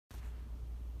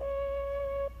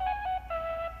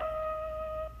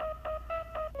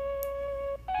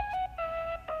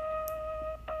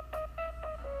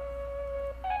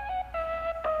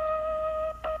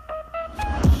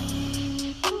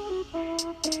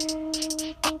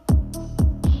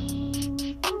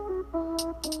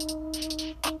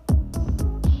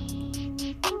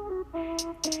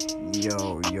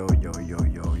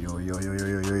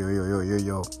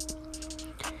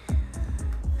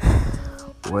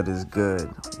What is good?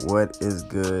 What is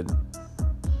good?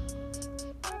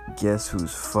 Guess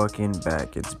who's fucking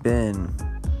back? It's been,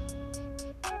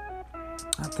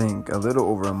 I think, a little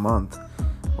over a month,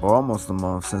 or almost a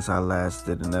month, since I last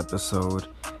did an episode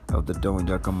of the Don't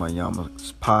Yuck on My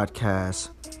Yamas podcast.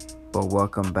 But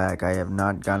welcome back. I have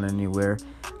not gone anywhere.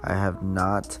 I have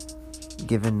not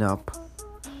given up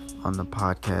on the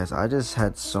podcast. I just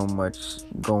had so much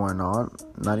going on,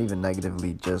 not even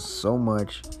negatively, just so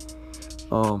much.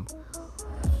 I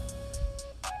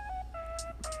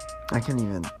can't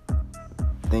even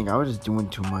think. I was just doing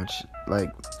too much. Like,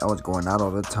 I was going out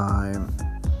all the time,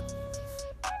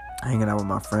 hanging out with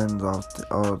my friends all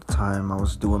the time. I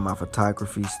was doing my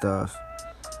photography stuff,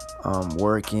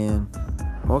 working,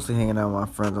 mostly hanging out with my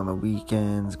friends on the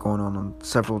weekends, going on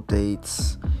several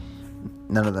dates.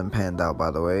 None of them panned out,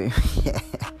 by the way.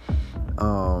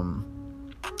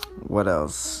 What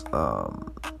else?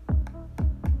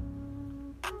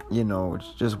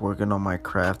 Just working on my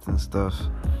craft and stuff.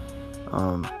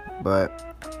 But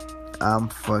I'm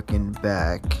fucking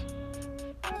back.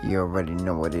 You already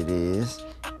know what it is.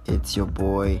 It's your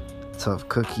boy,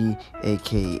 Toughcookie,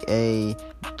 a.k.a.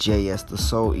 JS the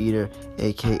Soul Eater,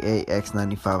 a.k.a.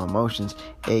 X95 Emotions,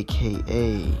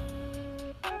 a.k.a.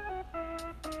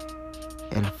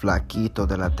 El Flaquito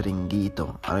de la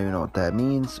Tringuito. I don't even know what that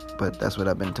means, but that's what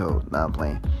I've been told. Nah, I'm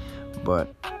playing.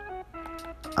 But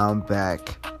I'm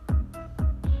back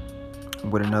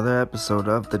with another episode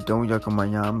of the Don't Yuck on My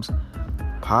Yams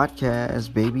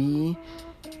podcast, baby.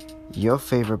 Your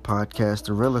favorite podcast,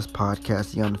 the realest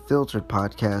podcast, the unfiltered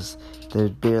podcast, the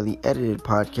barely edited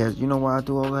podcast. You know why I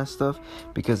do all that stuff?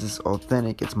 Because it's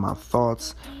authentic, it's my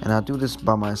thoughts, and I do this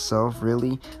by myself,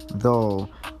 really. Though,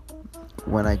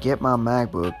 when I get my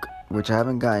MacBook, which I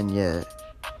haven't gotten yet,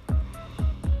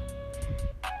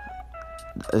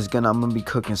 I'm gonna be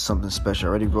cooking something special. I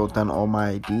already wrote down all my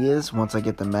ideas. Once I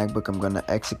get the MacBook, I'm gonna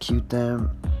execute them,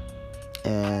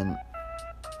 and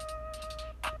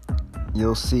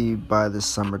you'll see by the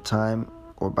summertime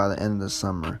or by the end of the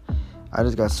summer. I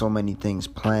just got so many things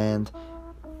planned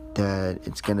that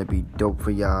it's gonna be dope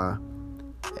for y'all.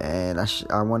 And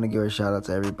I want to give a shout out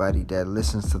to everybody that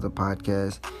listens to the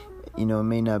podcast. You know, it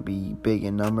may not be big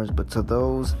in numbers, but to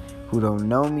those who don't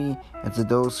know me, and to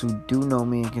those who do know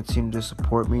me and continue to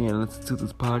support me and listen to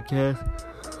this podcast.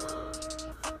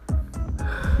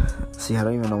 See, I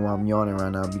don't even know why I'm yawning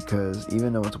right now, because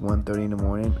even though it's 1:30 in the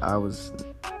morning, I was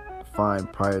fine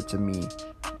prior to me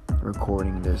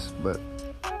recording this. But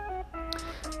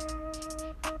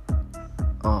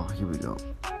oh, here we go.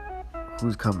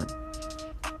 Who's coming?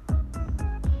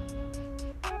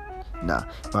 Nah,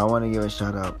 but I want to give a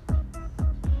shout out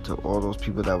to all those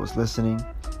people that was listening,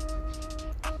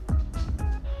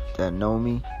 that know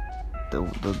me,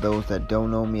 those that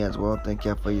don't know me as well. Thank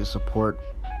you for your support.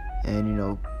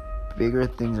 And bigger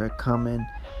things are coming.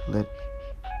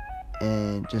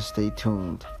 And just stay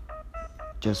tuned.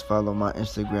 Just follow my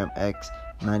Instagram,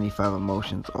 X95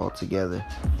 Emotions, all together,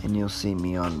 and you'll see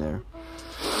me on there.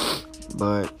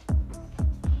 But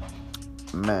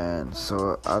man,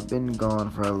 so I've been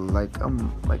gone for like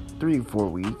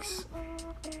 3-4 weeks,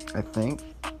 I think.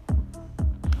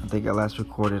 I last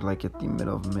recorded like at the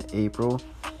middle of April,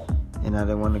 and I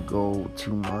didn't want to go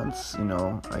 2 months.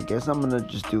 I guess I'm gonna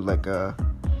just do I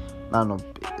don't know,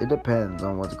 it depends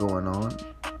on what's going on,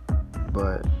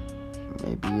 but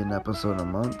maybe an episode a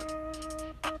month.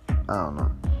 I don't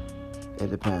know, it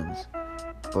depends.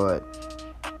 But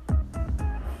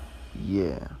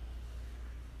yeah,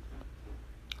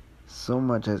 so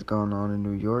much has gone on in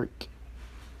New York,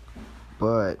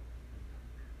 but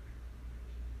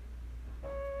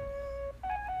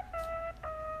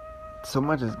so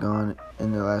much has gone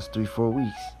in the last 3-4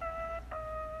 weeks.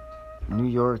 New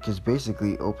York is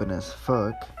basically open as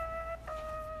fuck,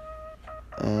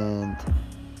 and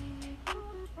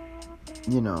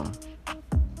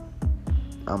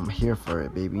I'm here for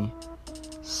it, baby.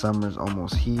 Summer's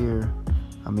almost here.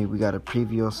 I mean, we got a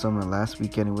preview of summer last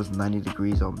weekend. It was 90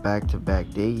 degrees on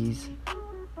back-to-back days.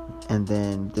 And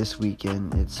then this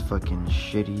weekend, it's fucking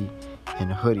shitty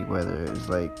and hoodie weather. It's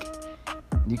like,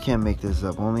 you can't make this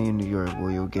up. Only in New York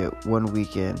where you'll get one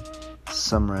weekend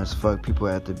summer as fuck, people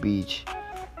are at the beach.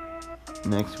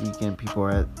 Next weekend, people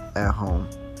are at home,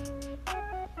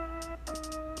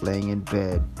 laying in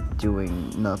bed, doing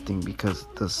nothing because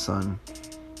the sun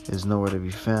is nowhere to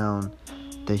be found.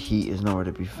 The heat is nowhere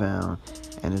to be found.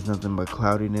 And it's nothing but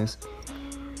cloudiness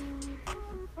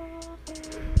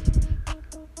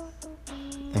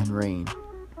and rain.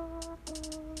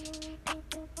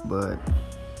 But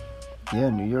yeah,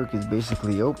 New York is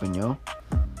basically open, yo.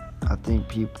 I think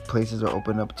places are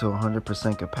open up to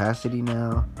 100% capacity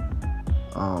now.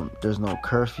 There's no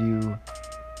curfew.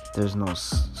 There's no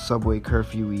subway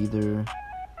curfew either.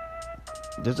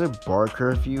 There's a bar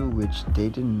curfew, which they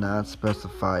did not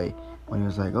specify when it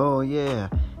was like, oh yeah,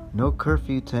 no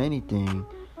curfew to anything.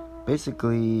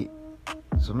 Basically,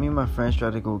 so me and my friends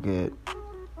tried to go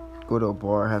to a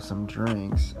bar, have some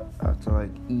drinks after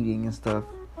like eating and stuff,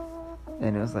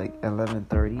 and it was like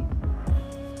 11:30,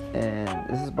 and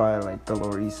this is by like the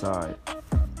Lower East Side,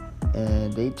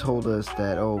 and they told us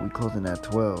that, oh, we closing at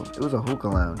 12. It was a hookah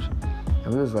lounge,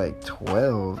 and we was like,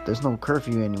 12? There's no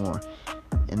curfew anymore.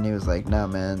 And they was like, nah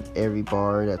man, every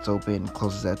bar that's open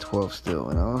closes at 12 still.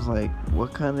 And I was like,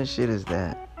 what kind of shit is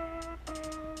that?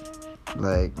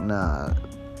 Like, nah.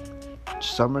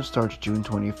 Summer starts June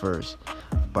 21st.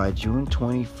 By June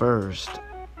 21st,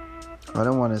 I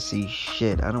don't want to see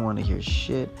shit. I don't want to hear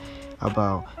shit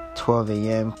about 12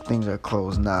 a.m. things are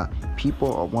closed. Nah,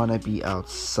 people want to be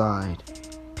outside.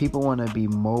 People want to be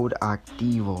mode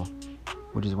activo,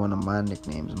 which is one of my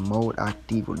nicknames. Mode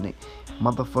activo.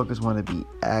 Motherfuckers want to be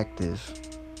active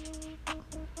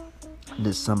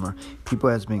this summer. People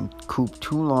has been cooped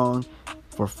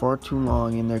for far too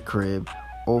long in their crib,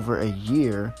 over a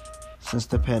year since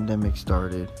the pandemic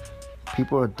started.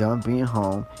 People are done being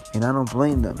home, and I don't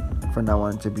blame them for not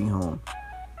wanting to be home.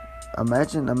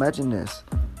 Imagine this.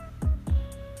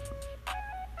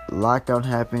 Lockdown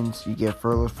happens, you get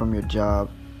furloughed from your job.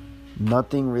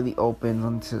 Nothing really opens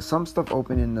until some stuff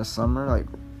open in the summer, like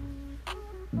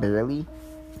barely,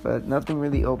 but nothing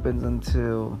really opens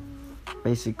until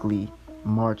basically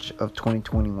March of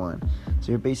 2021.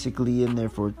 So you're basically in there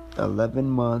for 11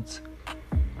 months,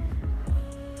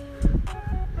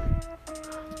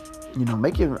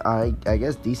 making I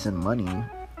guess decent money,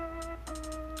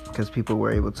 because people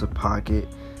were able to pocket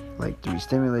like 3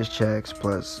 stimulus checks,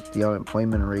 plus the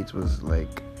unemployment rates was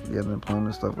like, the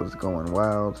unemployment stuff was going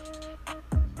wild.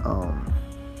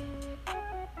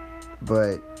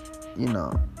 But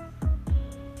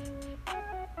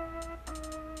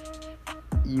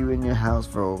you in your house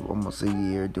for almost a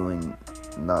year doing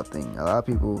nothing. A lot of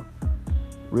people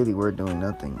really were doing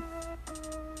nothing.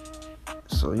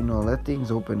 So, let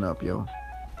things open up, yo.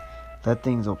 Let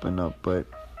things open up. But,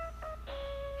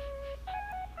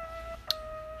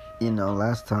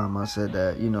 last time I said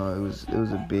that, it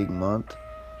was a big month.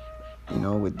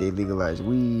 With they legalized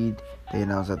weed, they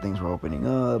announced that things were opening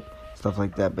up, stuff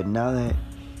like that. But now that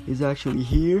it's actually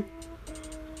here,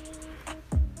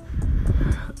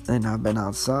 and I've been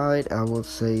outside, I will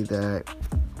say that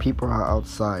people are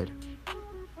outside.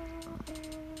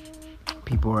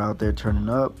 People are out there turning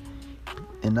up,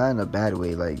 and not in a bad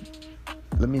way. Like,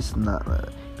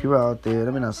 people are out there,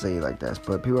 let me not say it like that,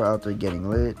 but people are out there getting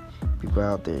lit. People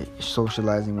are out there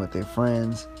socializing with their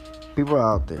friends. People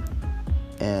are out there,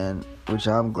 and which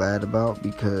I'm glad about,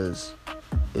 because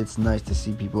it's nice to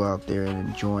see people out there and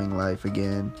enjoying life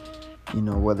again.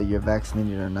 Whether you're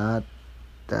vaccinated or not,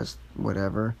 that's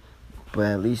whatever, but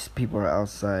at least people are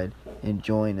outside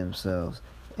enjoying themselves,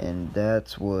 and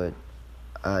that's what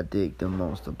I dig the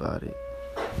most about it.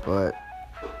 But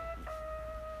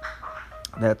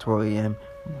that 12 a.m.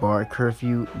 bar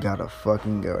curfew gotta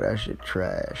fucking go. That shit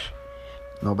trash.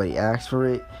 Nobody asked for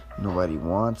it. Nobody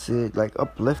wants it. Like,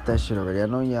 uplift that shit already. I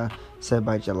know y'all said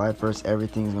by July 1st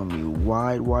everything's gonna be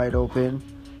wide open,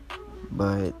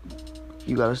 but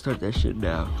you gotta start that shit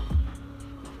now.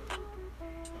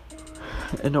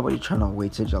 And nobody trying to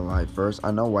wait till July 1st.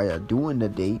 I know why y'all doing the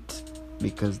date,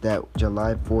 because that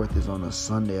July 4th is on a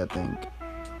Sunday, I think.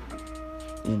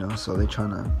 So they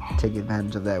trying to take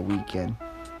advantage of that weekend.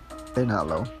 They're not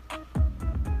low.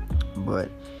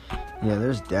 But yeah,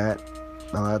 there's that.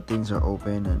 A lot of things are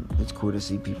open, and it's cool to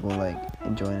see people like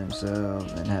enjoying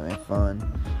themselves and having fun.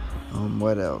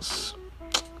 What else?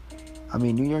 I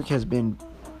mean, New York has been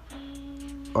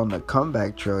on the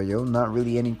comeback trail, yo. Not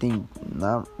really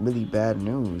bad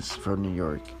news for New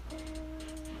York.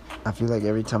 I feel like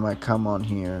every time I come on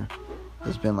here,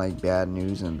 there's been like bad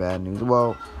news.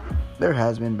 Well, there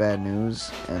has been bad news,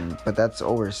 but that's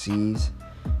overseas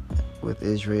with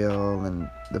Israel and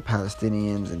the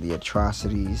Palestinians and the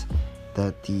atrocities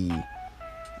that the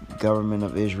government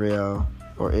of Israel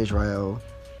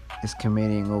is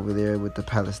committing over there with the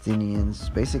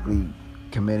Palestinians, basically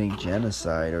committing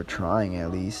genocide, or trying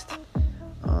at least.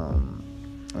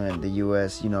 And the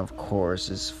U.S., of course,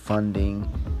 is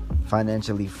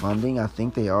financially funding. I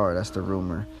think they are. That's the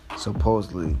rumor,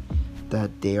 supposedly,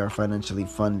 that they are financially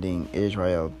funding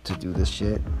Israel to do this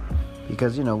shit.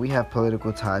 Because, we have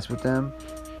political ties with them,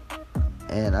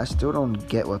 and I still don't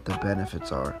get what the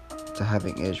benefits are to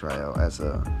having Israel as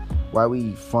a why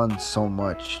we fund so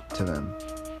much to them.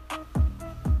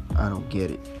 I don't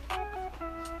get it.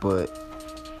 But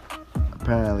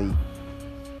apparently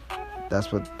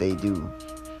that's what they do.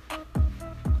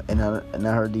 And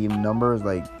I heard the numbers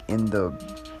like in the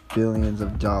billions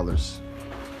of dollars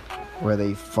where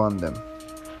they fund them.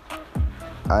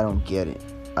 I don't get it.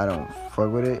 I don't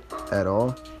fuck with it at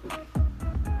all.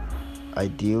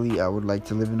 Ideally, I would like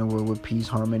to live in a world with peace,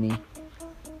 harmony.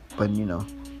 But you know,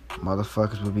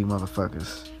 motherfuckers will be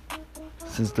motherfuckers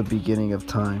since the beginning of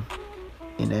time.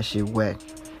 And that shit whack.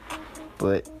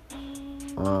 But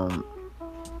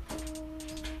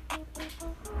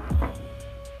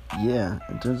yeah,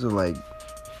 in terms of like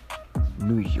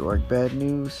New York bad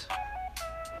news,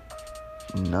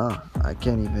 nah, I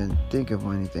can't even think of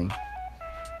anything.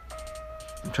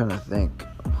 I'm trying to think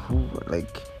who,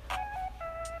 like,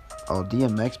 oh,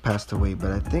 DMX passed away, but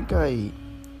I think I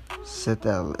said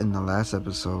that in the last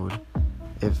episode.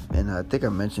 And I think I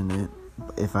mentioned it.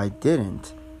 If I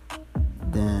didn't,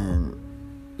 then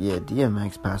yeah,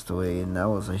 DMX passed away, and that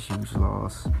was a huge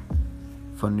loss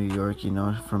for New York, you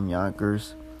know, from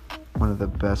Yonkers. One of the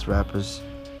best rappers,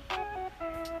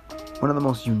 one of the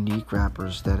most unique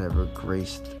rappers that ever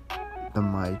graced the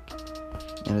mic,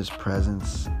 and his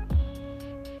presence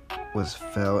was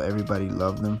felt. Everybody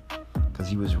loved him because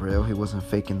he was real. He wasn't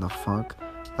faking the funk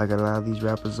like a lot of these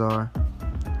rappers are.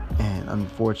 And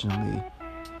unfortunately,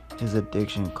 his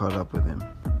addiction caught up with him,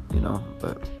 you know.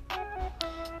 But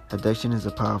addiction is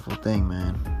a powerful thing,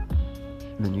 man.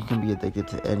 Then you can be addicted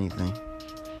to anything,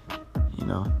 you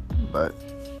know. But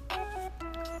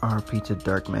RP to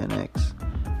Darkman X.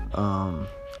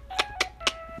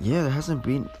 Yeah, there hasn't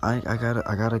been. I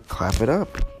gotta clap it up.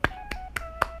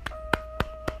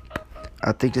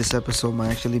 I think this episode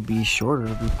might actually be shorter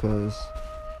because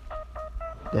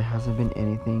there hasn't been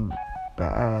anything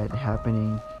bad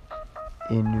happening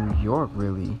in New York,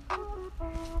 really.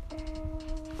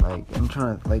 Like, I'm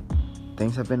trying to, like,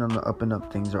 things have been on the up and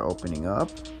up. Things are opening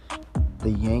up. The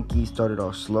Yankees started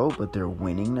off slow, but they're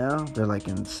winning now. They're like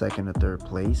in second or third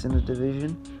place in the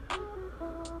division.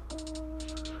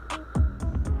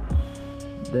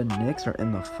 The Knicks are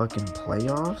in the fucking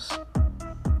playoffs.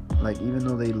 Like, even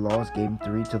though they lost game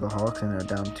 3 to the Hawks and they're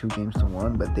down 2 games to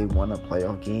 1, but they won a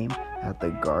playoff game at the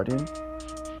Garden.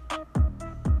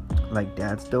 Like,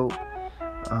 that's dope.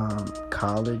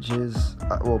 Colleges,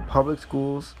 public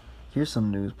schools. Here's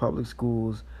some news. Public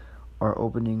schools are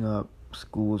opening up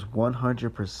schools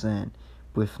 100%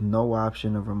 with no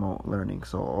option of remote learning.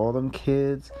 So all them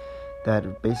kids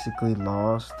that basically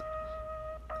lost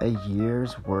a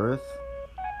year's worth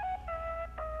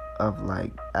of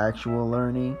like actual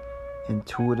learning,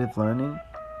 intuitive learning,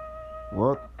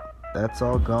 well, that's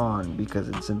all gone, because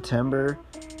in September,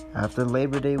 after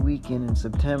Labor Day weekend in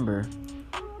September,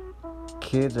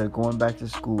 kids are going back to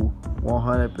school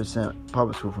 100%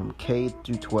 public school from K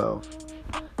through 12.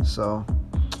 So,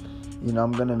 you know,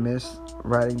 I'm gonna miss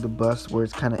riding the bus where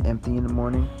it's kind of empty in the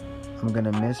morning. I'm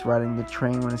gonna miss riding the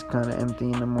train when it's kind of empty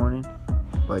in the morning.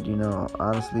 But, you know,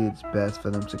 honestly, it's best for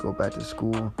them to go back to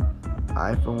school.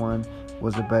 I, for one,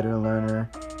 was a better learner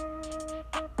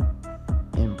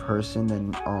in person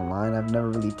than online. I've never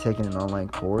really taken an online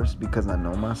course because I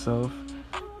know myself.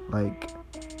 Like,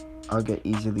 I'll get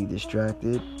easily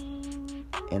distracted,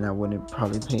 and I wouldn't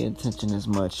probably pay attention as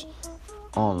much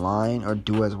online or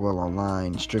do as well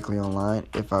online, strictly online,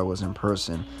 if I was in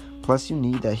person. Plus, you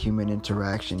need that human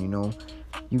interaction, you know.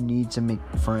 You need to make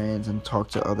friends and talk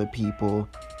to other people.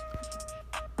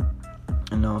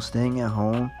 You know, staying at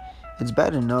home, it's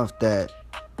bad enough that,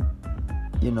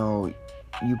 you know,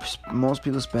 most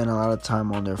people spend a lot of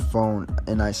time on their phone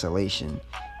in isolation.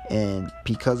 And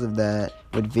because of that,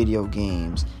 with video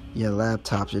games, your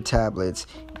laptops, your tablets,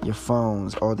 your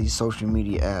phones, all these social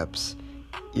media apps,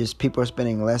 people are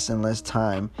spending less and less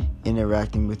time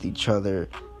interacting with each other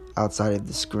outside of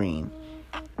the screen.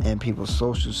 And people's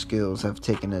social skills have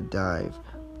taken a dive.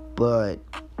 But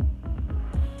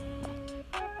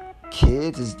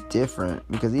kids is different,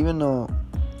 because even though,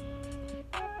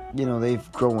 you know,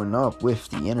 they've grown up with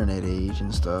the internet age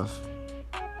and stuff,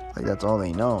 like, that's all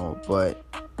they know, but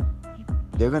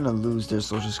they're gonna lose their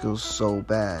social skills so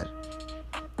bad.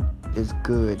 It's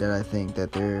good that I think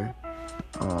that they're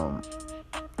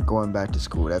going back to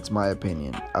school. That's my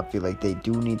opinion. I feel like they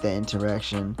do need that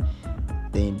interaction.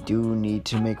 They do need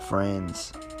to make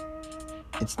friends.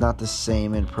 It's not the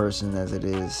same in person as it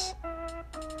is.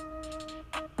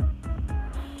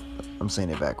 I'm saying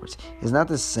it backwards. It's not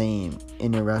the same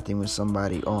interacting with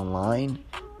somebody online,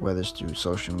 whether it's through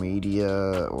social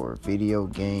media or video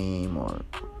game or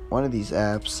one of these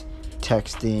apps,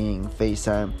 texting,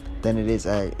 FaceTime, than it is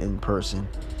in person.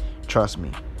 Trust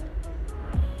me.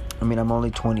 I mean, I'm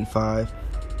only 25,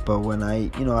 but when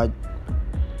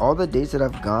all the dates that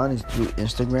I've gone is through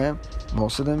Instagram,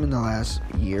 most of them in the last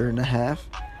year and a half,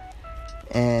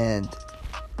 and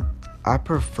I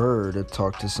prefer to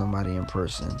talk to somebody in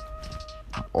person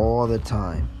all the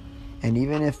time. And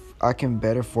even if I can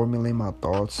better formulate my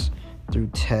thoughts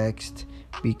through text,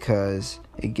 because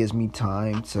it gives me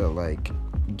time to like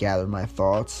gather my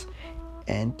thoughts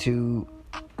and to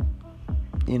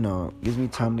gives me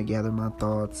time to gather my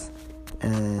thoughts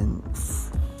and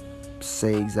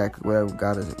say exactly what I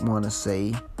want to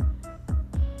say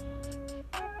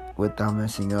without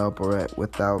messing up or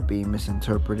without being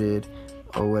misinterpreted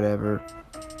or whatever.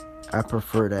 I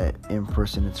prefer that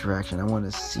in-person interaction. I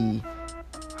want to see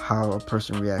how a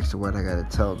person reacts to what I got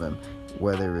to tell them,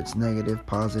 whether it's negative,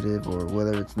 positive, or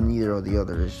whether it's neither or the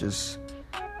other. It's just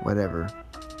whatever.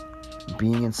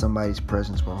 Being in somebody's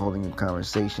presence while holding a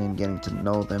conversation, getting to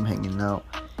know them, hanging out,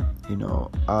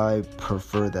 I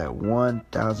prefer that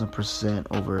 1000%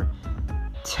 over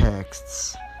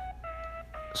texts,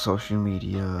 social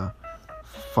media,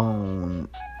 phone,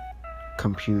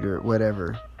 computer,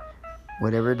 whatever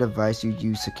device you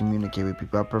use to communicate with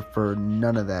people. I prefer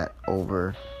none of that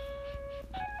over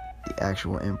the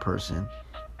actual in-person.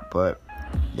 But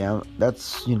yeah,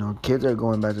 that's, kids are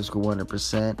going back to school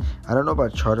 100%. I don't know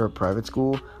about charter or private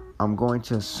school. I'm going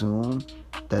to assume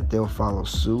that they'll follow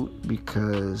suit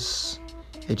because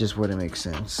it just wouldn't make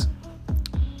sense.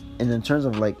 And in terms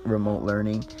of like remote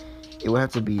learning, it would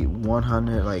have to be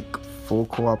 100 like full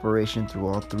cooperation through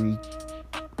all three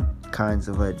kinds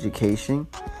of education,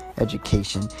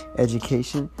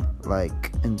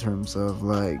 like in terms of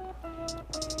like,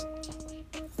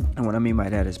 and what I mean by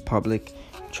that is public,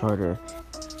 charter,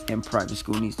 and private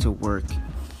school needs to work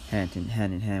hand in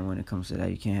hand when it comes to that.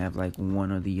 You can't have like one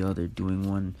or the other doing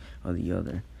one or the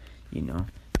other,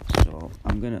 So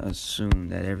I'm gonna assume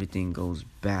that everything goes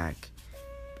back.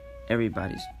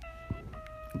 Everybody's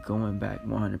going back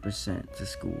 100% to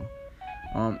school.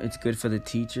 It's good for the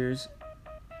teachers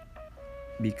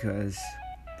because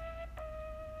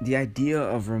the idea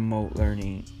of remote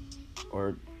learning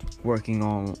or working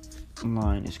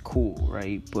online is cool,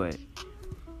 right? But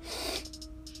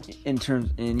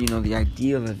the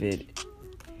ideal of it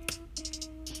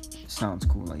sounds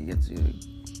cool. Like you get to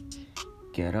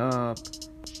get up,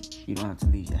 you don't have to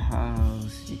leave your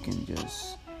house, you can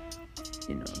just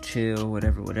chill,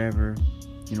 whatever.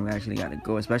 You don't actually gotta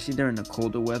go, especially during the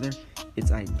colder weather.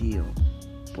 It's ideal,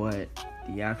 but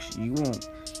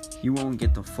you won't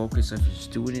get the focus of your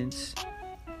students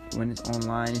when it's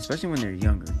online, especially when they're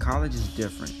younger. College is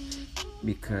different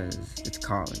because it's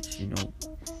college,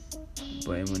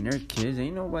 But when they're kids,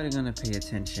 ain't nobody gonna pay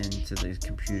attention to the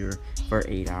computer for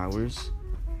 8 hours.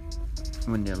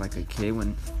 When they're like a kid,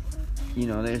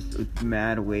 there's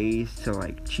mad ways to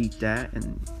like cheat that,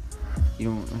 and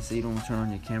let's say you don't turn on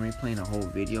your camera, you're playing a whole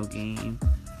video game.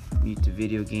 Mute the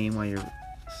video game while you're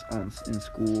in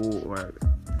school, or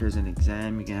there's an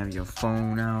exam, you can have your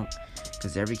phone out,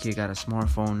 because every kid got a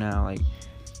smartphone now. Like,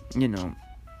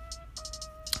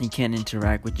 you can't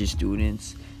interact with your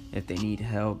students. If they need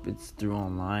help, it's through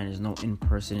online. There's no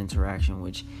in-person interaction,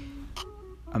 which,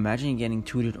 imagine getting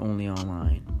tutored only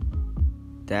online.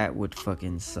 That would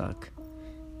fucking suck,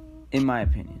 in my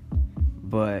opinion.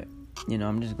 But,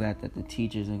 I'm just glad that the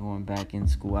teachers are going back in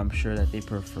school. I'm sure that they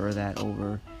prefer that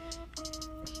over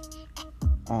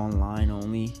online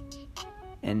only.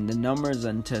 And the numbers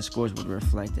and test scores would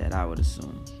reflect that, I would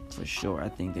assume. For sure, I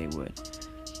think they would.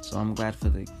 So I'm glad for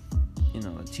the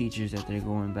teachers that they're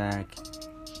going back.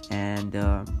 And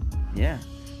yeah,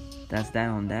 that's that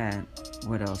on that.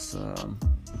 What else? I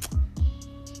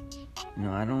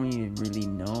don't even really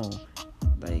know.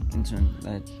 Like in terms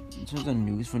of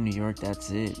news for New York, that's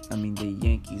it. I mean, the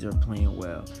Yankees are playing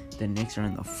well. The Knicks are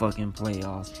in the fucking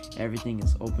playoffs. Everything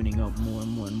is opening up more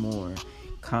and more and more.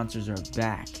 Concerts are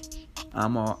back.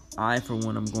 I for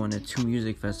one, I'm going to 2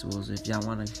 music festivals. If y'all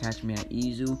want to catch me at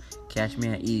Izu, catch me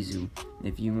at Izu.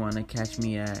 If you want to catch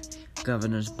me at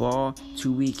Governor's Ball,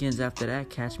 2 weekends after that,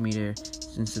 catch me there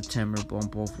in September on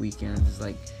both weekends. It's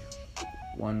like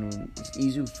it's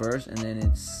Izu first, and then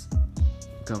it's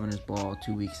Governor's Ball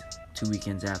 2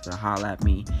 weekends after. Holla at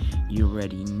me. You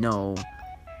already know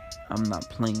I'm not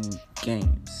playing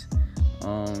games.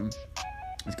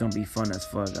 It's gonna be fun as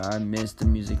fuck. I missed the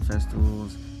music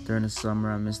festivals during the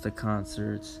summer. I missed the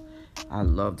concerts. I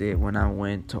loved it when I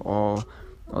went to all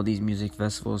these music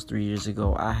festivals 3 years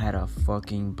ago. I had a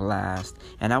fucking blast,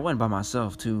 and I went by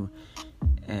myself too,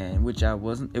 and which I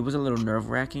wasn't. It was a little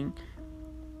nerve-wracking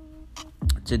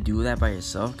to do that by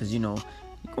yourself, because you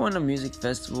go on a music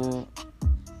festival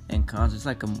and cons. It's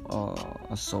like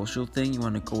a social thing. You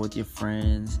want to go with your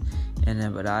friends, and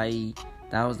then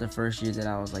that was the first year that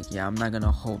I was like, yeah, I'm not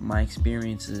gonna hold my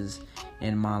experiences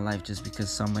in my life just because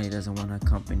somebody doesn't want to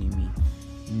accompany me.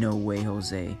 No way,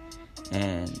 Jose.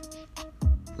 And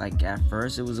like at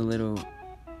first it was a little,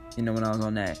 when I was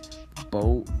on that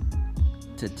boat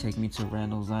to take me to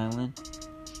Randall's Island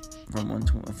from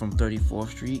 34th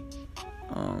Street.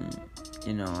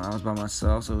 I was by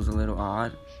myself, so it was a little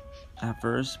odd at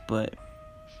first, but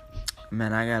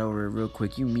man, I got over it real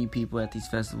quick. You meet people at these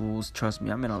festivals. Trust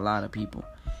me, I met a lot of people,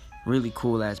 really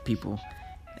cool ass people,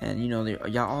 and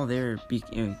y'all all there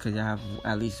because y'all have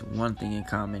at least one thing in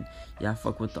common. Y'all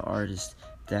fuck with the artists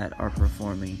that are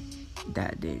performing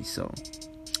that day. So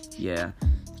yeah,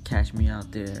 catch me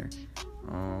out there.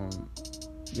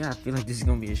 I feel like this is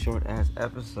gonna be a short ass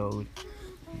episode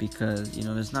because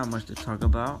there's not much to talk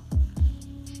about.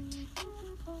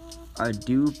 I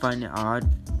do find it odd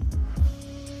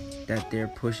that they're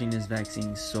pushing this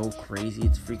vaccine so crazy.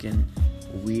 It's freaking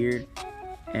weird,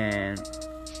 and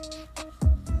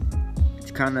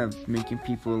it's kind of making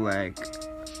people like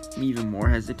even more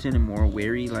hesitant and more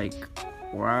wary. Like,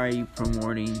 why are you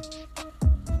promoting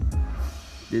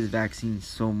this vaccine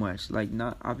so much? Like,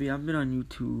 I've been on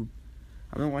YouTube.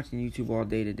 I've been watching YouTube all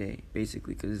day today,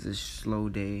 basically, because it's a slow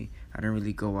day. I didn't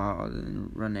really go out other than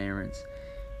run errands.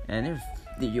 And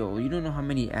you don't know how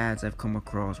many ads I've come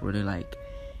across where they're like,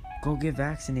 go get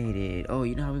vaccinated. Oh,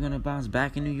 you know how we're going to bounce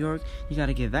back in New York? You got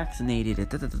to get vaccinated.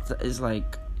 It's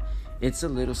like, it's a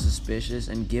little suspicious.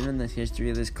 And given the history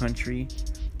of this country,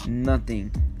 nothing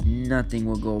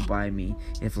will go by me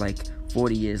if like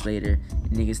 40 years later,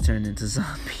 niggas turn into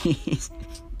zombies.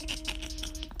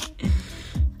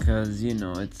 Because,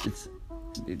 it's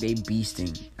they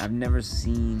beasting. I've never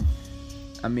seen...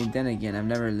 then again, I've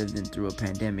never lived through a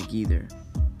pandemic either.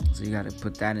 So you gotta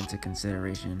put that into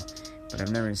consideration. But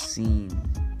I've never seen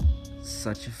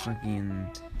such a fucking...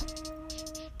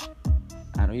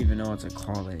 I don't even know what to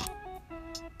call it.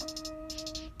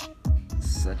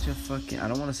 Such a fucking... I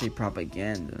don't want to say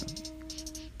propaganda.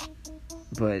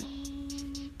 But...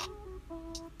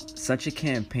 such a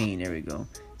campaign, there we go.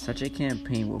 Such a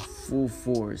campaign with full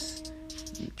force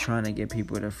trying to get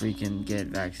people to freaking get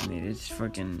vaccinated.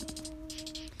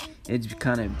 It's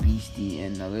kind of beasty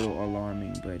and a little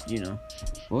alarming, but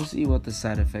we'll see what the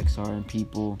side effects are in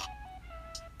people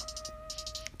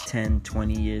 10,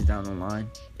 20 years down the line.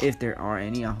 If there are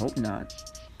any, I hope not.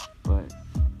 But,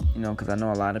 because I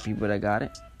know a lot of people that got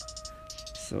it.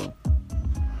 So,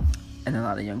 and a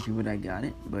lot of young people that got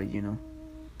it, but,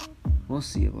 we'll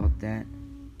see about that.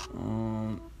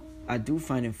 I do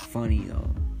find it funny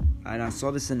though, and I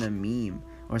saw this in a meme,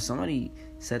 or somebody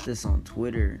said this on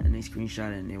Twitter, and they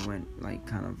screenshot it, and it went like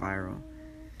kind of viral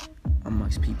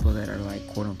amongst people that are like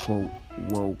quote unquote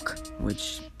woke,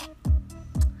 which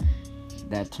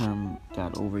that term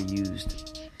got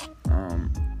overused.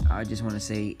 I just want to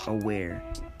say aware.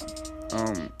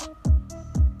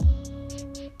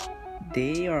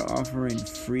 They are offering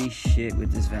free shit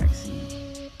with this vaccine.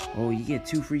 Oh, you get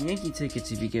 2 free Yankee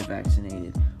tickets if you get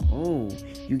vaccinated. Oh,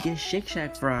 you get Shake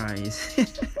Shack fries.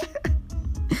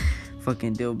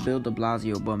 Fucking Bill de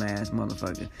Blasio bum ass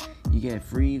motherfucker. You get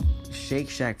free Shake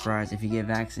Shack fries if you get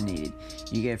vaccinated.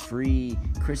 You get free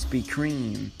Krispy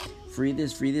Kreme. Free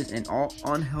this, and all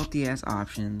unhealthy ass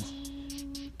options.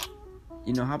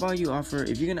 How about you offer,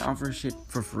 if you're gonna offer shit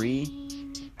for free,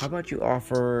 how about you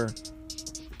offer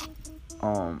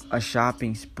a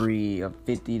shopping spree of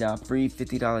free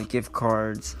 $50 gift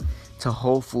cards to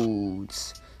Whole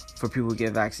Foods for people who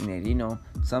get vaccinated.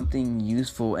 Something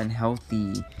useful and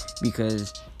healthy,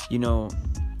 because you're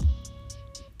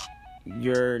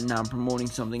now promoting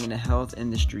something in the health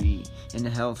industry, in the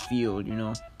health field,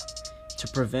 to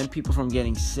prevent people from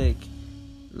getting sick.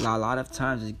 A lot of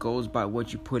times it goes by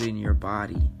what you put in your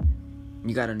body.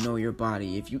 You gotta know your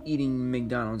body. If you're eating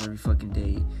McDonald's every fucking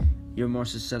day, you're more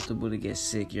susceptible to get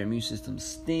sick. Your immune system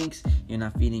stinks. You're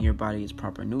not feeding your body its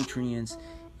proper nutrients.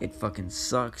 It fucking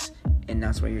sucks. And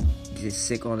that's why you get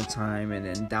sick all the time. And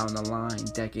then down the line,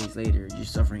 decades later, you're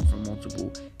suffering from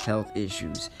multiple health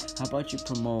issues. How about you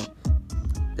promote...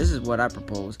 This is what I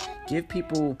propose. Give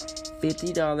people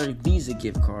 $50 Visa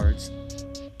gift cards.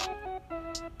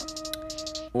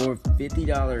 Or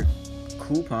 $50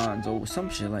 coupons or some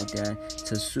shit like that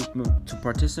to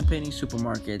participating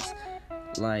supermarkets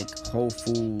like Whole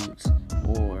Foods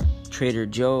or Trader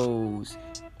Joe's,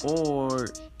 or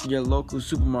your local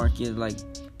supermarket, like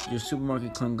your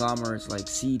supermarket conglomerates like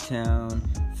C-Town,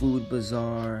 Food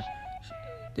Bazaar.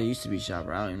 There used to be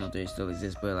Shopper. I don't even know if they still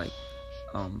exist, but like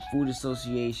Food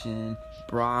Association,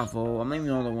 Bravo. I'm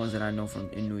naming all the ones that I know from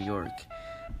in New York.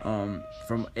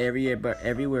 From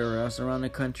everywhere else around the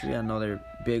country, I know they're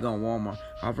big on Walmart.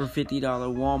 Offer $50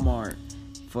 Walmart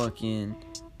fucking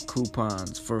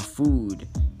coupons for food,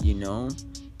 you know?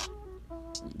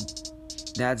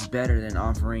 That's better than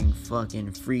offering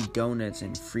fucking free donuts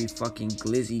and free fucking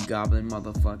glizzy goblin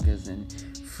motherfuckers and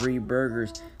free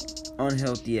burgers.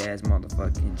 Unhealthy ass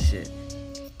motherfucking shit.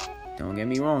 Don't get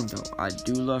me wrong though, I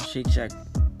do love Shake Shack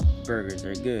burgers,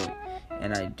 they're good.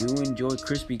 And I do enjoy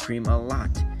Krispy Kreme a lot.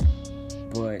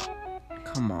 But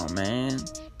come on, man.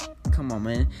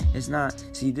 It's not.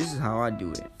 See, this is how I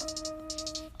do it.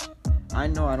 I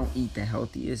know I don't eat the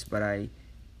healthiest, but I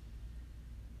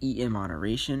eat in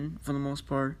moderation for the most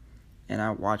part, and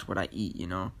I watch what I eat, you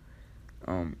know.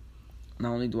 Not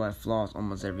only do I floss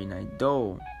almost every night,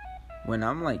 though, when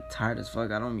I'm like tired as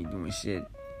fuck, I don't be doing shit.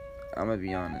 I'm gonna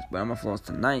be honest, but I'm gonna floss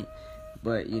tonight.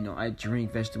 But you know, I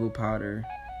drink vegetable powder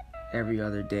every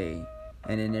other day,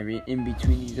 and then in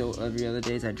between these every other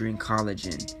days, I drink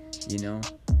collagen, you know,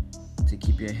 to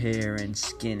keep your hair and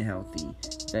skin healthy.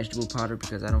 Vegetable powder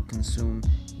because I don't consume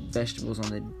vegetables on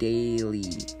the daily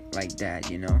like that,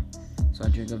 you know. So I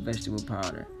drink a vegetable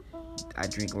powder. I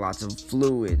drink lots of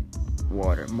fluid,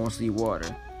 water, mostly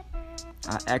water.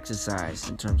 I exercise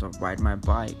in terms of ride my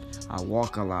bike. I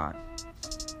walk a lot.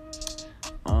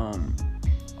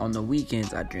 On the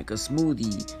weekends, I drink a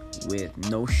smoothie with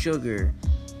no sugar,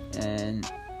 and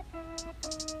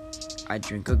I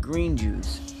drink a green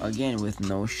juice, again with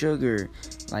no sugar.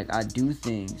 Like, I do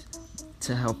things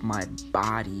to help my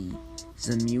body's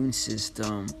immune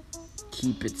system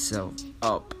keep itself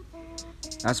up.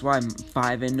 That's why I'm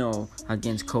 5-0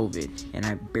 against COVID, and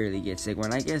I barely get sick.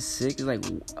 When I get sick, it's like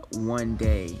one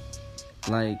day.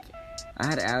 Like, I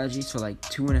had allergies for like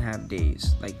 2.5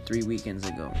 days, like 3 weekends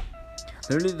ago.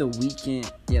 Literally the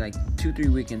weekend, like 2-3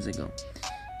 weekends ago.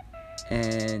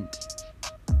 And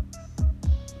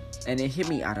it hit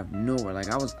me out of nowhere. Like,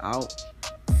 I was out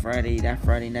that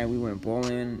Friday night, we went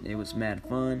bowling. It was mad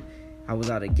fun. I was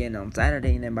out again on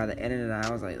Saturday, and then by the end of the night,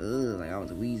 I was like, ugh, like I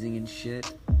was wheezing and shit.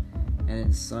 And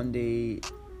then Sunday,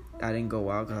 I didn't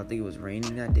go out because I think it was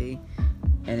raining that day.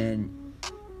 And then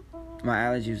my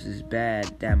allergies was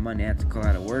bad. That Monday, I had to call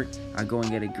out of work. I go and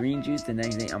get a green juice. The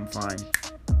next day, I'm fine.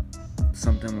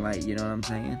 Something light, you know what I'm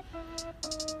saying?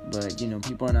 But, you know,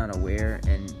 people are not aware,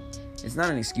 and it's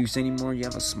not an excuse anymore. You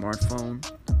have a smartphone.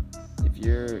 If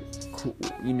you're cool,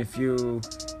 you know, if you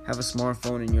have a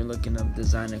smartphone and you're looking up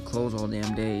designer clothes all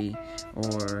damn day,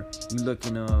 or you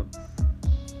looking up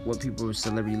what people's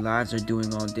celebrity lives are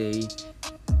doing all day,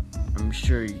 I'm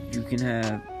sure you can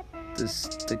have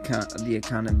the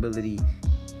accountability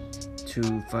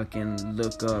to fucking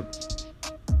look up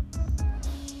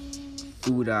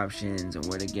food options and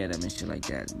where to get them and shit like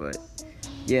that. But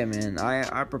yeah, man,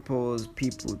 I propose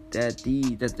people that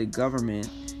the government,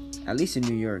 at least in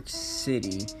New York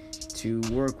City, to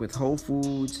work with Whole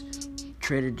Foods,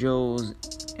 Trader Joe's,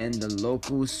 and the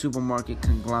local supermarket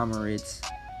conglomerates,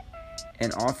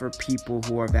 and offer people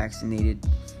who are vaccinated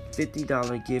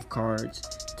 $50 gift cards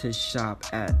to shop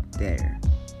at there,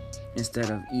 instead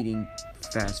of eating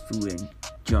fast food and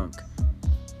junk.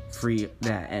 Free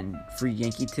that and free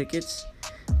Yankee tickets.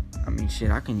 I mean, shit,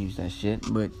 I can use that shit,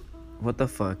 but what the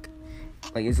fuck?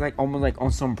 Like, it's like almost like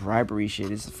on some bribery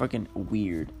shit. It's fucking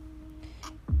weird.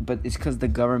 But it's because the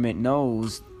government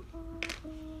knows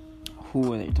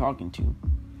who are they talking to.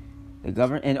 The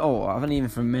government, and I haven't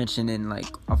even mentioned like,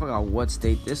 I forgot what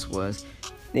state this was.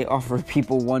 They offered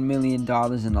people $1 million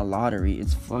in a lottery.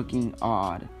 It's fucking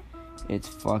odd.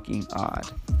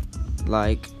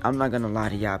 Like, I'm not gonna lie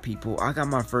to y'all people. I got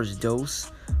my first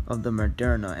dose of the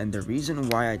Moderna, and the reason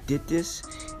why I did this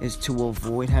is to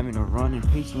avoid having to run and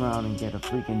pace around and get a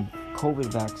freaking COVID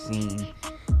vaccine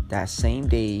that same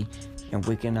day and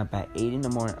waking up at 8 in the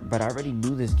morning. But I already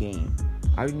knew this game.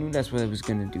 I already knew that's what it was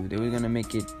gonna do. They were gonna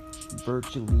make it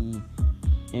virtually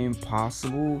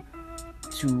impossible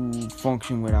to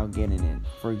function without getting it.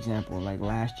 For example, like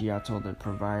last year, I told the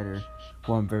provider,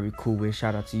 who I'm very cool with,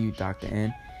 shout out to you, Dr.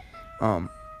 N.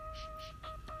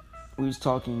 We was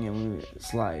talking, and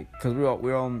it's like, cause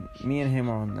we're all, me and him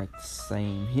are on like the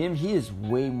same. He is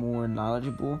way more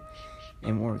knowledgeable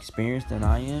and more experienced than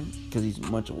I am, cause he's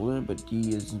much older, but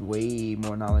he is way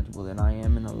more knowledgeable than I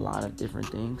am in a lot of different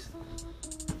things.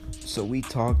 So we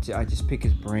talked. I just picked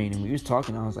his brain, and we was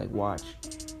talking. I was like, watch.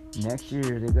 Next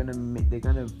year, they're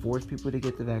gonna force people to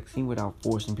get the vaccine without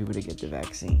forcing people to get the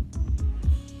vaccine.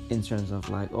 In terms of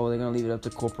like, they're gonna leave it up to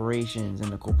corporations, and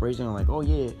the corporations are like,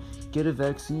 yeah, get a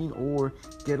vaccine or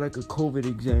get like a COVID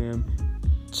exam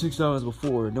 6 hours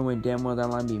before, knowing damn well that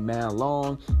line be mad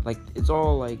long. Like, it's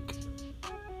all like,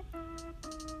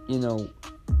 you know,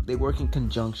 they work in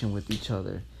conjunction with each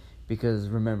other, because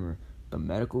remember, in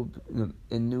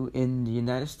the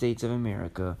United States of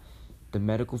America, the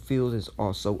medical field is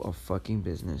also a fucking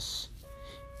business.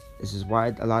 This is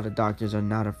why a lot of doctors are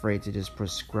not afraid to just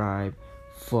prescribe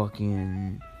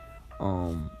fucking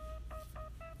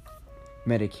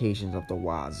medications of the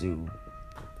wazoo.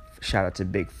 Shout out to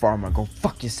Big Pharma. Go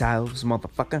fuck yourselves,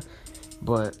 motherfucker.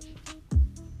 But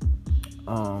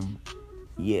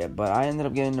yeah, but I ended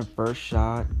up getting the first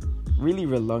shot really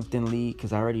reluctantly,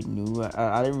 because I already knew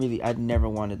I'd never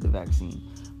wanted the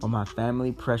vaccine, but my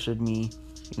family pressured me.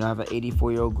 I have an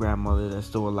 84-year-old grandmother that's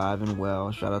still alive and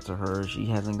well. Shout out to her. She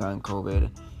hasn't gotten COVID.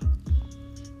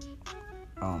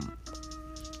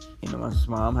 My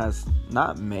mom has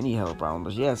not many health problems,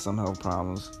 but she has some health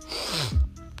problems.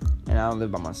 And I don't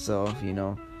live by myself,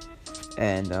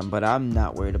 And but I'm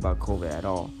not worried about COVID at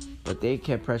all. But they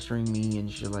kept pressuring me and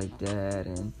shit like that,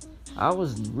 and I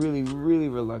was really, really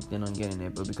reluctant on getting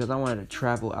it. But because I wanted to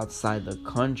travel outside the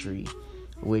country,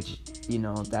 which,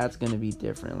 that's going to be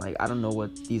different. Like, I don't know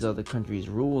what these other countries'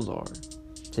 rules are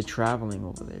to traveling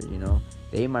over there,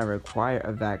 They might require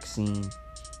a vaccine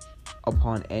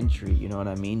upon entry, you know what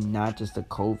I mean? Not just a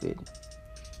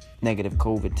negative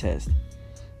COVID test.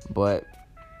 But,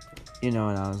 and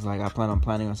I was like, I plan on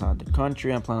planning outside the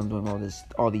country. I plan on doing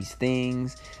all these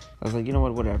things. I was like, you know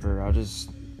what, whatever. I'll just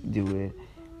do it.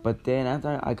 But then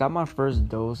after I got my first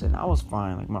dose, and I was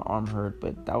fine. Like, my arm hurt,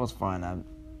 but that was fine. I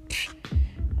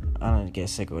don't get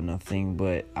sick or nothing,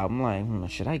 but I'm like,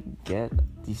 should I get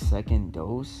the second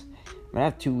dose? I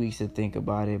have 2 weeks to think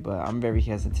about it, but I'm very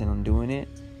hesitant on doing it.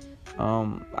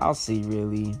 I'll see,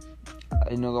 really.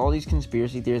 All these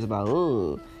conspiracy theories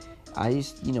about,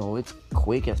 it's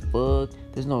quick as fuck.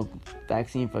 There's no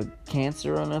vaccine for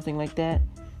cancer or nothing like that.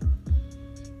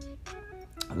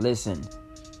 Listen,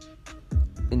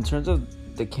 in terms of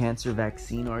the cancer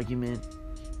vaccine argument,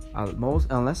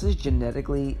 unless it's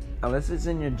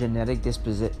in your genetic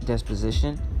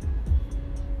disposition,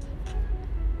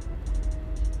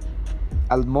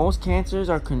 most cancers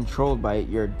are controlled by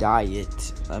your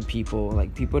diet. People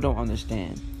don't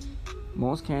understand.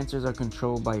 Most cancers are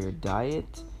controlled by your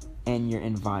diet and your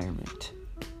environment.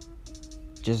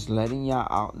 Just letting y'all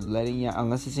out,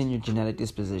 unless it's in your genetic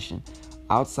disposition.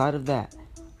 Outside of that,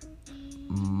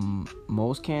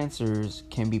 most cancers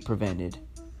can be prevented.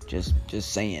 Just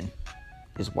saying.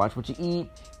 Just watch what you eat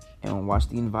and watch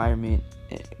the environment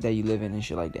that you live in and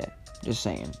shit like that. Just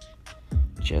saying.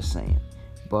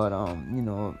 But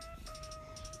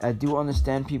I do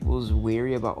understand people's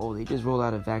weary about, they just roll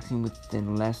out a vaccine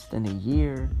within less than a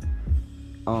year.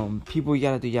 People, you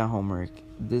gotta do your homework.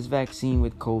 This vaccine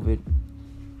with COVID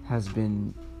has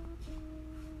been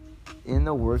in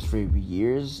the works for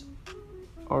years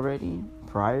already,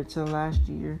 prior to last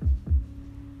year.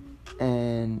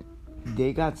 And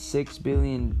they got $6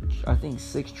 trillion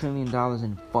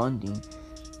in funding,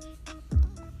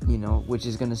 which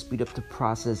is going to speed up the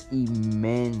process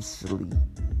immensely,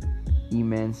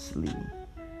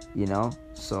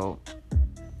 so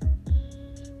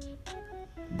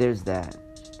there's that.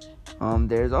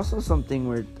 There's also something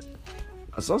where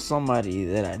I saw somebody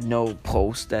that I know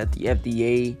post that the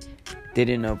FDA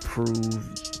didn't approve,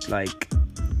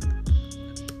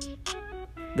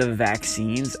 the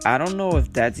vaccines. I don't know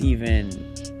if that's even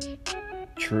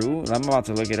true. I'm about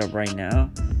to look it up right now.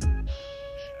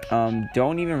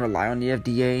 Don't even rely on the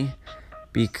FDA,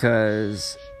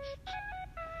 because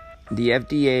the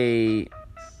FDA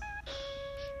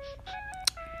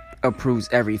approves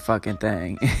every fucking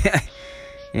thing.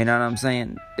 You know what I'm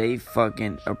saying? They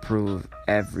fucking approve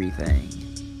everything.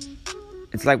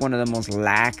 It's like one of the most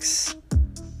lax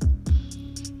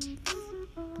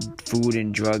food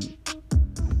and drug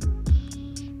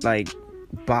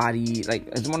body,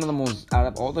 it's one of the most, out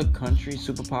of all the countries,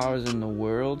 superpowers in the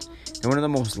world, they're one of the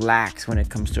most lax when it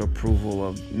comes to approval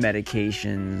of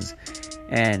medications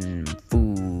and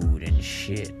food and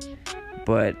shit.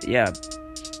 But yeah,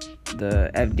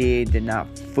 the FDA did not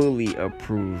fully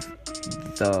approve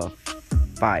the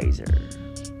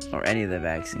Pfizer or any of the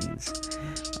vaccines.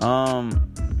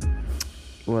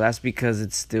 Well, that's because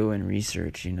it's still in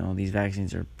research. These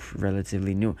vaccines are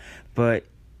relatively new. But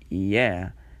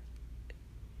yeah,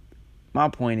 my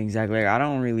point exactly. I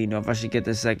don't really know if I should get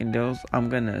the second dose. I'm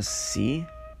gonna see.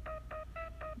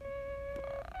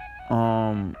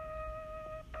 I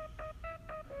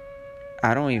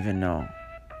don't even know.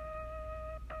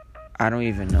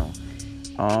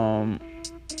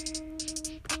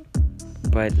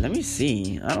 But let me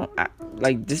see.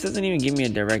 This doesn't even give me a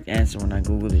direct answer when I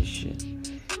Google this shit.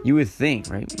 You would think,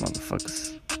 right,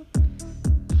 motherfuckers?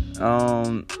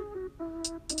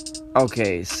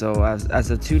 Okay, so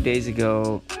as of 2 days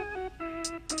ago,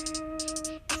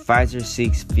 Pfizer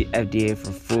seeks FDA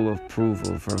for full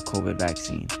approval for a COVID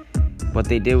vaccine. What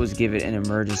they did was give it an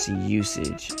emergency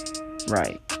usage.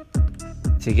 Right.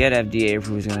 To get FDA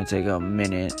approval is going to take a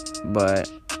minute,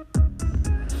 but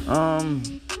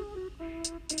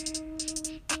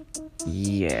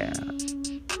yeah.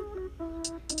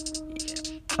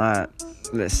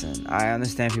 Listen, I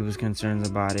understand people's concerns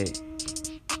about it.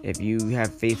 If you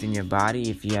have faith in your body,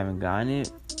 if you haven't gotten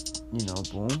it,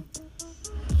 boom,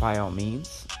 by all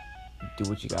means, do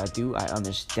what you gotta do. I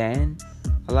understand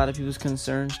a lot of people's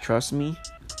concerns. Trust me,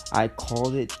 I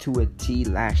called it to a T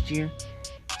last year,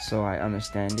 so I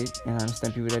understand it, and I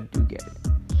understand people that do get it.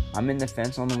 I'm in the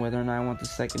fence on whether or not I want the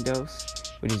second dose,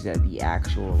 which is the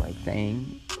actual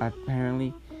thing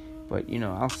apparently, but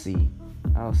I'll see.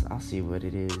 I'll see what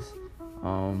it is.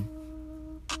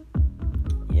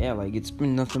 Yeah, it's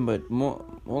been nothing but the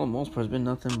most part, it's been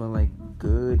nothing but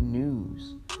good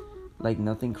news.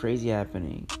 Nothing crazy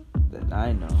happening that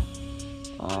I know.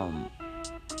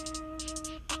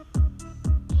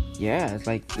 Yeah, it's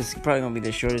this is probably gonna be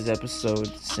the shortest episode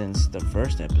since the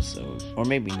first episode, or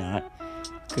maybe not.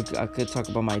 I could talk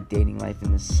about my dating life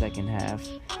in the second half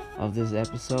of this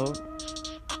episode,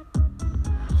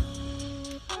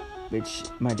 which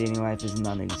my dating life is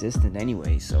non-existent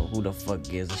anyway, so who the fuck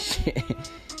gives a shit?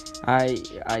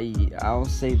 I'll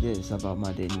say this about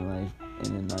my dating life,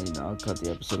 and then I'll cut the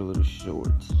episode a little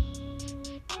short,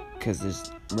 because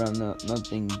there's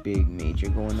nothing big major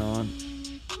going on.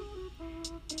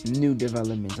 New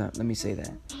developments, let me say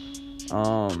that.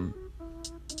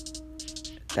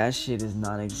 That shit is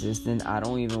non-existent. I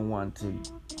don't even want to,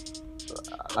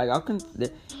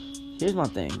 here's my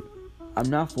thing. I'm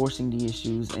not forcing the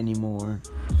issues anymore.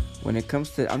 When it comes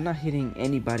to, I'm not hitting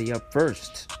anybody up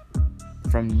first.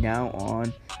 From now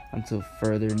on until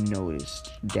further notice,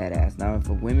 dead ass. Now, if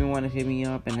a women want to hit me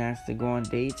up and ask to go on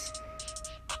dates,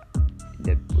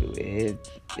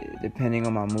 depending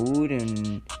on my mood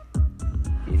and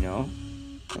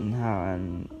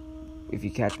and if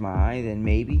you catch my eye, then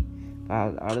maybe.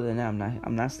 But other than that,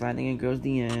 I'm not sliding in girls'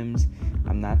 DMs.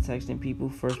 I'm not texting people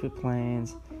first with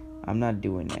plans. I'm not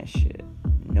doing that shit.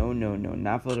 No.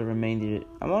 Not for the remainder.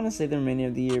 I want to say the remainder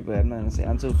of the year, but I'm not gonna say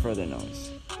until further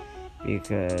notice.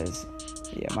 Because,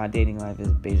 my dating life is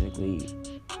basically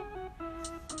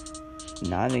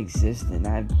non-existent.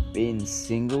 I've been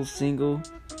single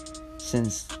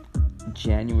since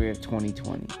January of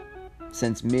 2020.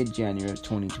 Since mid-January of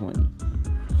 2020.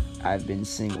 I've been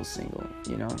single,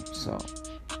 so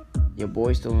your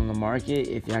boy's still on the market.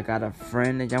 If y'all got a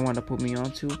friend that y'all want to put me on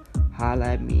to, holla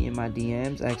at me in my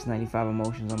DMs,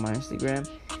 X95Emotions on my Instagram.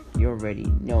 You already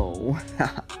know.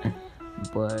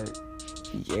 But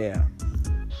yeah,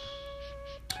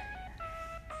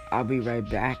 I'll be right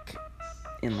back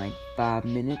in 5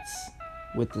 minutes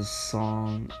with the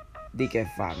song. They get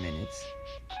 5 minutes.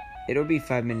 It'll be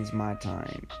 5 minutes my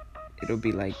time. It'll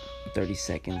be 30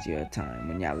 seconds your time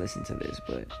when y'all listen to this,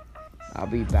 but I'll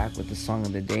be back with the song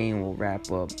of the day and we'll wrap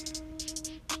up.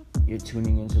 You're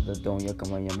tuning into the Doña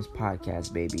Camayamos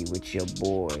podcast, baby, with your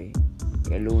boy,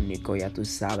 el único, ya tú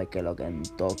sabes que lo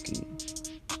Toughcookie.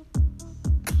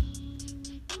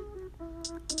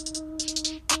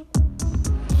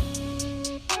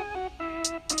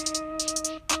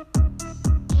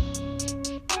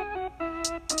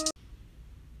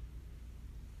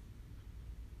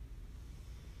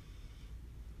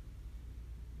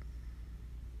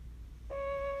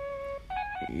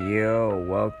 Yo,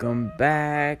 welcome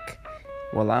back.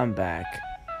 Well, I'm back.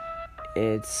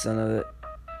 It's another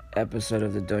episode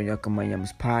of the Doña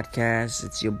Camayamos podcast.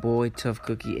 It's your boy,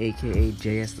 Toughcookie, a.k.a.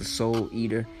 JS the Soul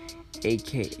Eater,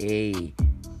 a.k.a.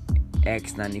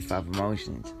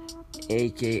 X95Emotions,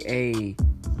 a.k.a.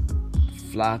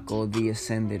 Flaco the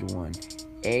Ascended One,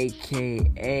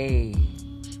 a.k.a.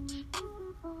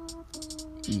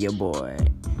 your boy.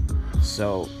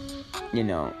 So,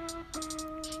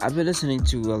 I've been listening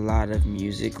to a lot of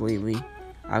music lately.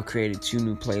 I've created 2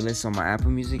 new playlists on my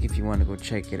Apple Music if you want to go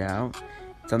check it out.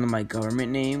 It's under my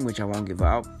government name, which I won't give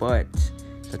out, but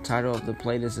the title of the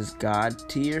playlist is God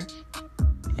Tier,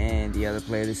 and the other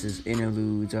playlist is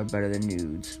Interludes Are Better Than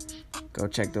Nudes. Go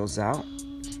check those out.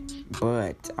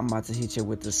 But I'm about to hit you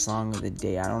with the song of the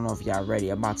day. I don't know if y'all ready.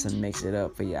 I'm about to mix it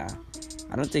up for y'all.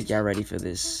 I don't think y'all ready for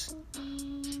this,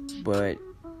 but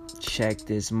check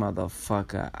this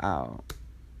motherfucker out.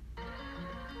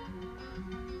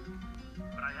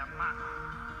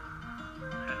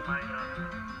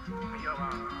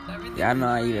 Y'all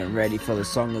not even ready for the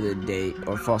song of the day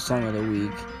or for song of the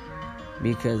week,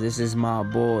 because this is my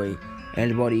boy El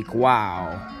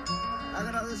Boricua.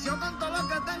 Agradecido con todo lo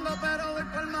que tengo, pero voy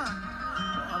por más.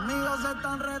 Los amigos se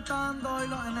están retando y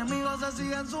los enemigos se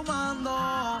siguen sumando.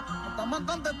 No estamos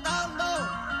contestando,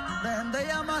 dejen de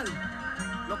llamar.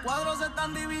 Los cuadros se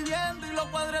están dividiendo y los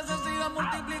cuadros se siguen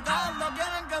multiplicando.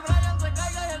 Quieren que Bryant se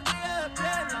caiga y el tigre de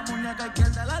pie. La muñeca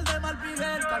izquierda, el alde mal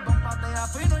piguel. Carbón patea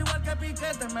fino igual que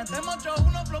Piquete. Metemos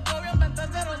 8-1, flotó obviamente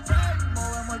 0-6.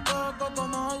 Movemos el coco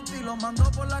como Outi. Lo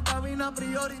mandó por la cabina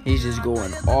priori. He's just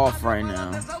going off right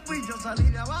now.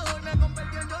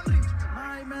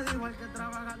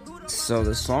 So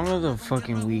the song of the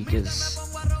fucking week is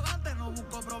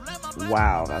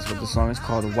Wow. That's what the song is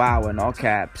called. Wow in all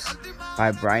caps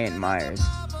by Bryant Myers.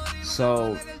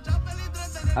 So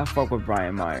I fuck with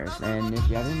Bryant Myers, and if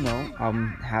y'all didn't know, I'm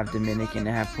half Dominican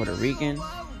and half Puerto Rican,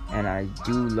 and I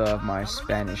do love my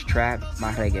Spanish trap,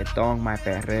 my reggaeton, my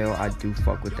perreo. I do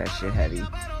fuck with that shit heavy.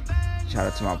 Shout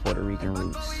out to my Puerto Rican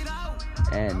roots.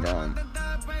 And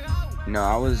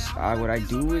what I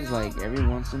do is, like, every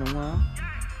once in a while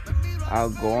I'll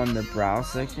go on the browse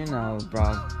section, I'll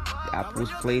browse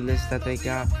Apple's playlist that they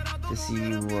got to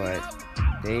see what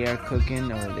they are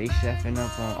cooking or they chefing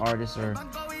up on artists or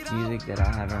music that I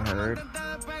haven't heard,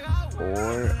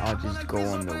 or I'll just go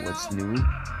on the what's new.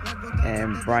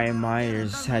 And Bryant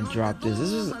Myers had dropped this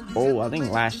is I think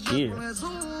last year,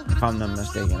 if I'm not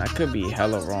mistaken. I could be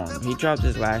hella wrong. He dropped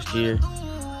this last year,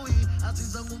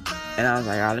 and I was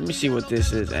like, let me see what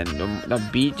this is. And the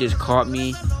beat just caught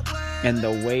me, and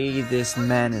the way this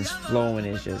man is flowing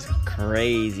is just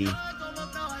crazy.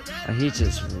 He's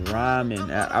just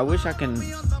rhyming. I wish I can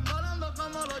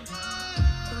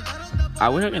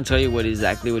tell you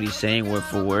exactly what he's saying word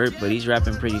for word, but he's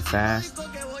rapping pretty fast,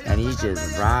 and he's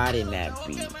just riding that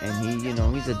beat.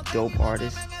 And he's a dope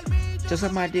artist, just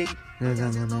like my dick.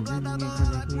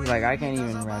 Like, I can't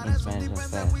even rap in Spanish as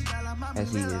fast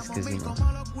as he is, because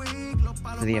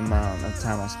for the amount of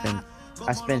time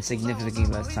I spend significantly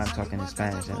less time talking in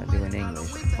Spanish than I do in English,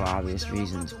 for obvious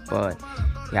reasons. But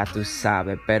ya tú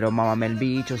sabes, pero mamá el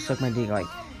bicho, suck my dick. Like,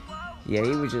 yeah,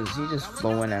 he just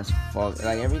flowing as fuck.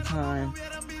 Like, every time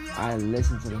I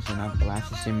listen to this shit, I blast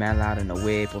this shit mad loud in the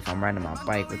whip, or if I'm riding my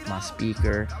bike with my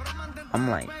speaker, I'm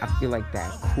like, I feel like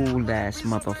that cool ass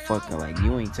motherfucker. Like,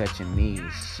 you ain't touching me,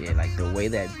 shit. Like, the way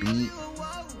that beat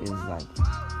is, like,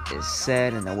 is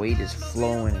said, and the way just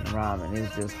flowing and rhyming,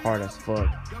 it's just hard as fuck.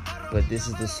 But this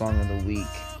is the song of the week,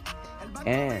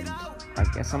 and I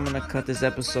guess I'm gonna cut this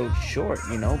episode short,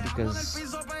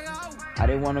 because I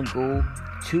didn't want to go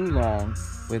too long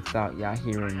without y'all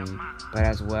hearing me, but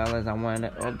as well as I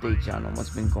wanted to update y'all on what's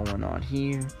been going on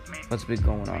here, what's been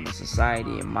going on in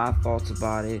society, and my thoughts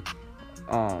about it.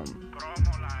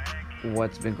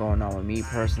 What's been going on with me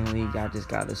personally. I just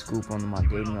got a scoop on my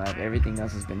dating life. Everything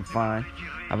else has been fine.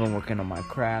 I've been working on my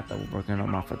craft. I've been working on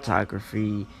my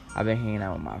photography. I've been hanging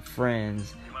out with my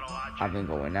friends. I've been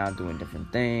going out doing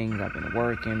different things. I've been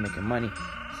working, making money.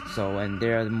 So, and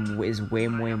there is way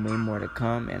more to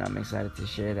come, and I'm excited to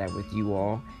share that with you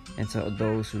all. And to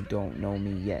those who don't know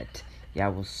me yet,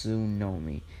 y'all will soon know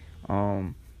me.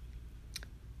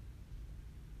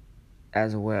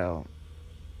 As well,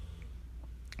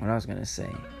 what I was gonna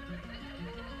say,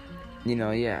 I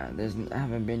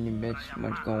haven't been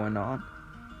much going on,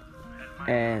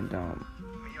 and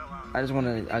I just want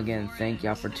to again thank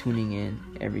y'all for tuning in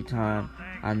every time.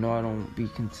 I know I don't be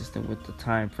consistent with the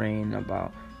time frame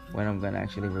about when I'm gonna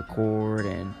actually record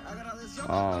and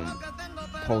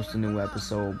post a new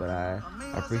episode, but I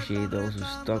appreciate those who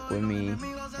stuck with me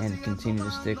and continue to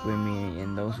stick with me,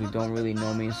 and those who don't really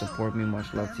know me and support me.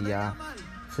 Much love to y'all.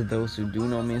 To those who do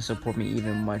know me and support me,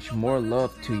 even much more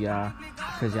love to y'all,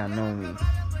 because y'all know me.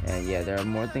 And yeah, there are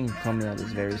more things coming that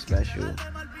is very special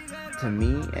to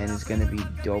me, and it's gonna be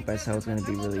dope as hell. It's gonna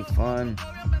be really fun,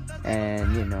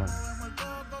 and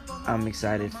I'm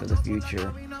excited for the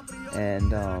future.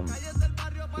 And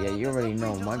you already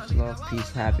know. Much love,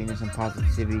 peace, happiness, and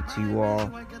positivity to you all.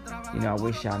 I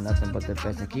wish y'all nothing but the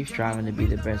best, and keep striving to be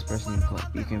the best person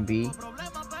you can be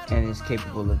and is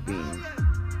capable of being.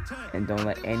 And don't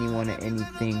let anyone or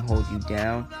anything hold you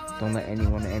down. Don't let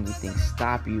anyone or anything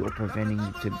stop you or preventing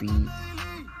you to be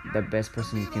the best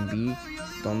person you can be.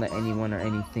 Don't let anyone or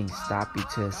anything stop you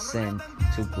to ascend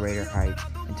to greater heights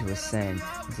and to ascend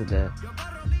to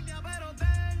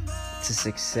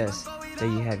success that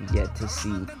you have yet to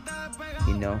see.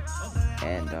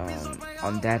 And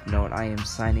on that note, I am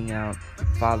signing out.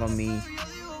 Follow me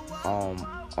on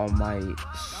my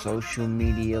social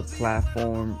media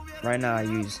platform. Right now I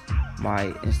use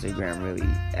my Instagram, really,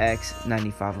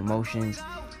 X95Emotions.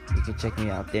 You can check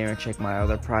me out there and check my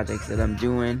other projects that I'm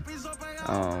doing.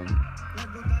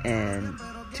 And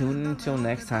tune in until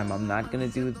next time. I'm not gonna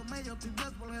do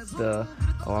the,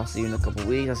 oh, I'll see you in a couple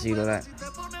weeks, I'll see you that.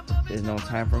 There's no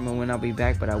time for me when I'll be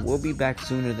back, but I will be back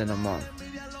sooner than a month.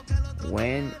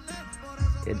 When?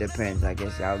 It depends, I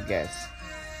guess, I'll guess.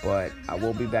 But I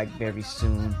will be back very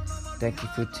soon. Thank you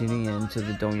for tuning in to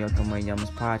the Don't Yuck on My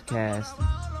Yums podcast.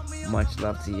 Much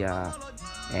love to y'all.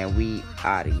 And we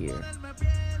out of here.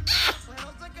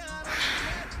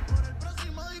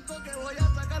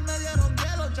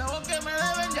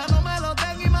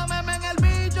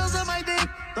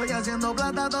 Estoy haciendo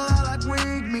plata toda la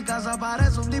quick. Mi casa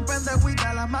parece un dispen de weed.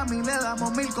 A la mami le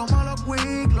damos 1000 como los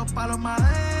quick. Los palos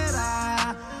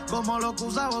madera, como los que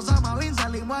usaba Osama Bin.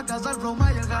 Salimos a cazar flow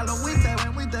y el Halloween. Te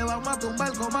vemos y te vamos a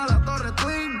tumbar como a la Torre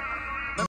Twin.